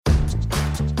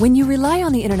When you rely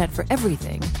on the internet for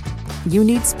everything, you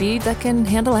need speed that can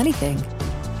handle anything.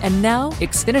 And now,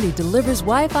 Xfinity delivers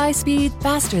Wi-Fi speed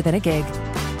faster than a gig.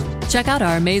 Check out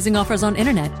our amazing offers on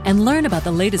internet and learn about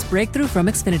the latest breakthrough from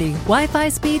Xfinity. Wi-Fi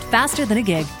speed faster than a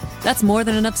gig. That's more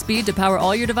than enough speed to power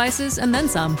all your devices and then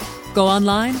some. Go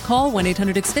online, call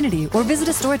 1-800-XFINITY, or visit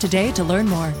a store today to learn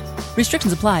more.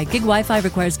 Restrictions apply. Gig Wi-Fi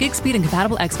requires gig speed and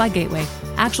compatible xFi gateway.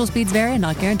 Actual speeds vary and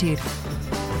not guaranteed.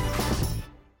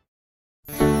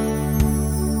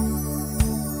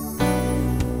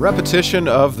 Repetition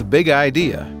of the big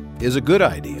idea is a good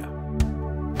idea.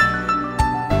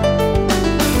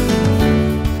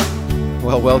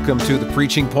 Well, welcome to the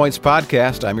Preaching Points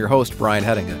Podcast. I'm your host, Brian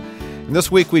Hettinga. And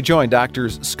this week we join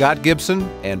Doctors Scott Gibson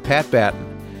and Pat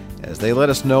Batten as they let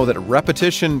us know that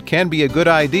repetition can be a good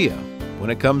idea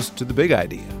when it comes to the big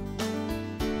idea.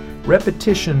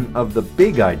 Repetition of the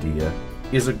big idea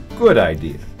is a good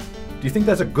idea. Do you think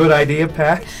that's a good idea,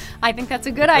 Pat? I think that's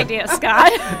a good idea,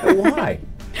 Scott. Why?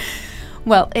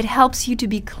 Well, it helps you to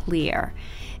be clear,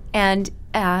 and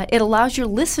it allows your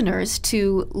listeners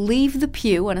to leave the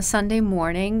pew on a Sunday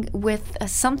morning with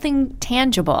something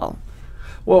tangible.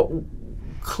 Well,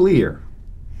 clear.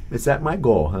 Is that my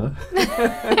goal,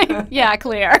 huh? Yeah,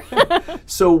 clear.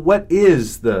 So what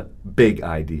is the big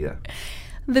idea?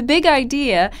 The big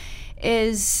idea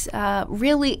is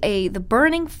really the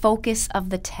burning focus of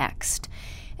the text.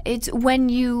 It's when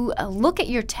you look at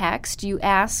your text, you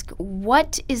ask,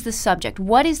 what is the subject?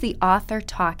 What is the author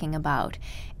talking about?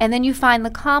 And then you find the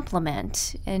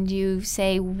complement and you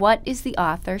say, what is the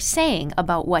author saying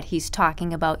about what he's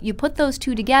talking about? You put those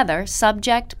two together,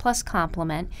 subject plus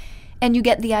complement, and you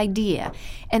get the idea.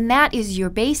 And that is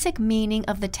your basic meaning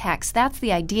of the text. That's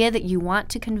the idea that you want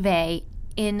to convey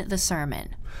in the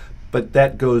sermon. But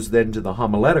that goes then to the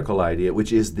homiletical idea,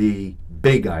 which is the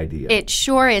big idea. It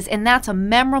sure is, and that's a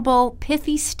memorable,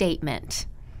 pithy statement.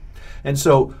 And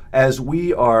so as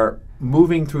we are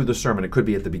moving through the sermon, it could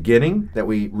be at the beginning that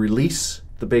we release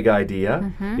the big idea.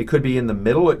 Mm-hmm. It could be in the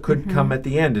middle. It could come at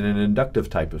the end in an inductive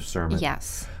type of sermon.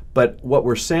 Yes. But what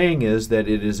we're saying is that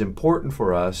it is important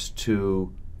for us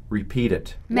to repeat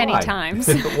it. Many Why?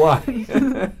 times.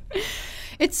 Why?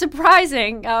 It's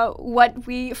surprising what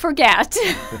we forget.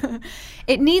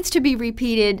 It needs to be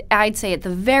repeated, I'd say at the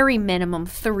very minimum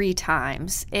 3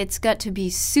 times. It's got to be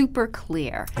super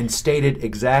clear. And stated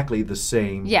exactly the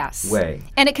same way.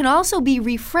 And it can also be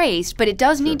rephrased, but it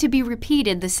does need to be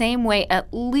repeated the same way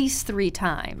at least 3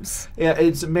 times. Yeah,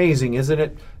 it's amazing, isn't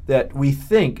it, that we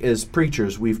think as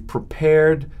preachers we've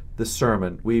prepared the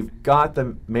sermon. We've got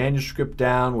the manuscript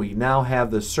down. We now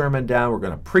have the sermon down. We're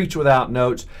going to preach without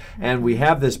notes. And we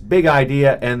have this big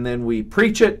idea, and then we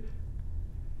preach it.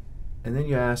 And then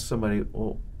you ask somebody,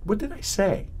 well, what did I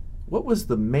say? What was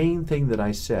the main thing that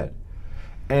I said?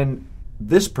 And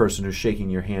this person who's shaking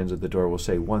your hands at the door will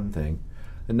say one thing.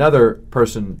 Another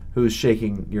person who's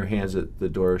shaking your hands at the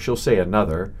door, she'll say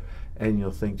another. And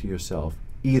you'll think to yourself,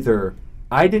 either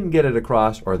I didn't get it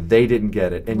across or they didn't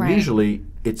get it. And usually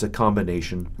it's a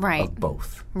combination of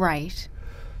both. Right.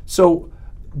 So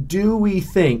do we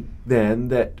think then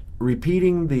that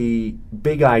repeating the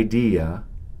big idea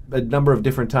a number of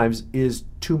different times is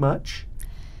too much?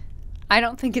 I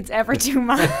don't think it's ever too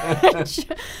much.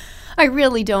 I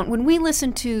really don't. When we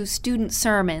listen to student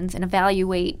sermons and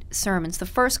evaluate sermons, the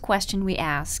first question we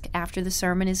ask after the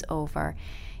sermon is over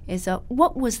is,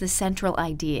 what was the central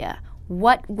idea?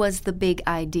 What was the big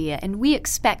idea? And we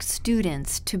expect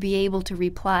students to be able to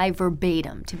reply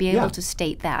verbatim, to be able to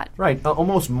state that. Right,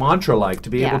 almost mantra-like, to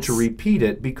be able to repeat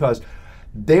it, because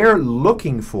they're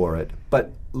looking for it,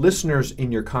 but listeners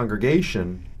in your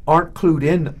congregation aren't clued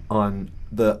in on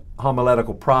the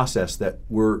homiletical process that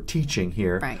we're teaching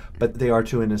here, but they are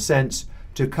to, in a sense,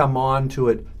 to come on to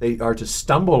it, they are to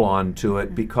stumble onto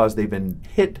it because they've been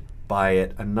hit by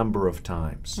it a number of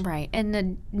times. Right, in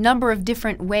a number of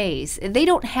different ways. They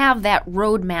don't have that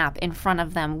roadmap in front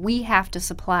of them. We have to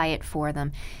supply it for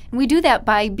them. And we do that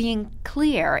by being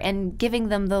clear and giving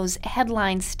them those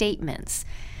headline statements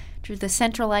to the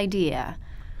central idea.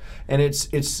 And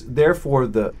it's therefore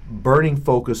the burning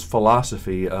focus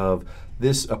philosophy of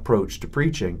this approach to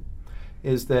preaching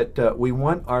is that we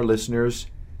want our listeners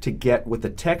to get what the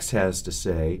text has to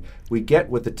say. We get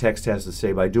what the text has to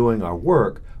say by doing our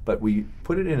work, but we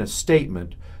put it in a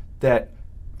statement that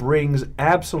brings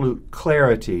absolute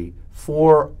clarity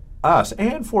for us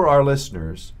and for our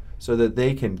listeners so that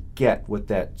they can get what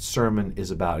that sermon is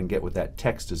about and get what that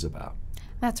text is about.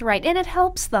 That's right. And it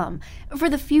helps them for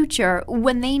the future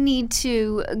when they need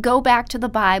to go back to the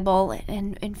Bible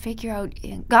and figure out,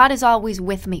 God is always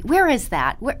with me. Where is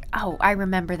that? Oh, I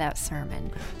remember that sermon.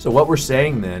 So what we're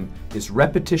saying then is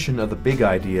repetition of the big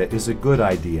idea is a good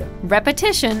idea.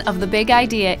 Repetition of the big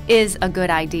idea is a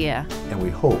good idea. And we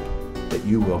hope that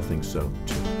you will think so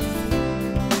too.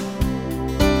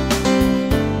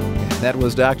 And that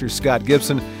was Dr. Scott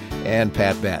Gibson and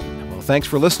Pat Batten. Well, thanks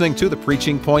for listening to the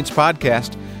Preaching Points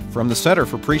podcast from the Center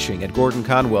for Preaching at Gordon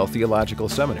Conwell Theological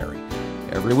Seminary.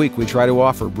 Every week we try to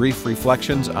offer brief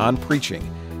reflections on preaching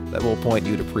that will point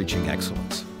you to preaching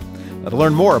excellence. Now, to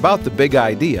learn more about the big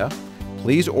idea,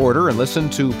 please order and listen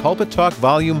to Pulpit Talk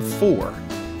Volume 4.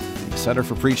 The Center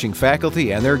for Preaching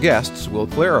faculty and their guests will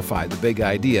clarify the big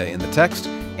idea in the text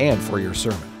and for your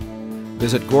sermon.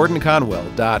 Visit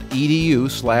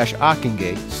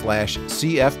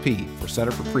gordonconwell.edu/Ockingate/CFP for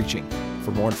Center for Preaching for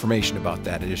more information about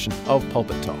that edition of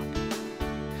Pulpit Talk.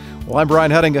 Well, I'm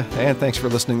Brian Hettinga, and thanks for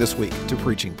listening this week to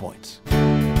Preaching Points.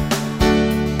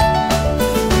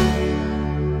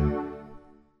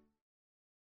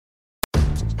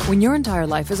 When your entire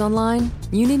life is online,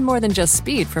 you need more than just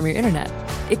speed from your internet.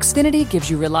 Xfinity gives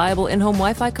you reliable in-home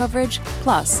Wi-Fi coverage,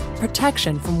 plus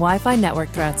protection from Wi-Fi network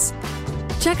threats.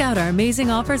 Check out our amazing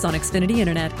offers on Xfinity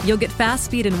Internet. You'll get fast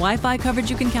speed and Wi-Fi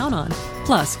coverage you can count on.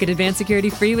 Plus, get advanced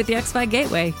security free with the xFi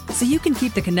Gateway, so you can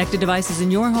keep the connected devices in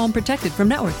your home protected from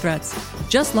network threats.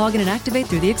 Just log in and activate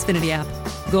through the Xfinity app.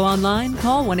 Go online,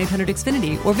 call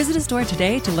 1-800-XFINITY, or visit a store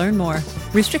today to learn more.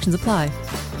 Restrictions apply.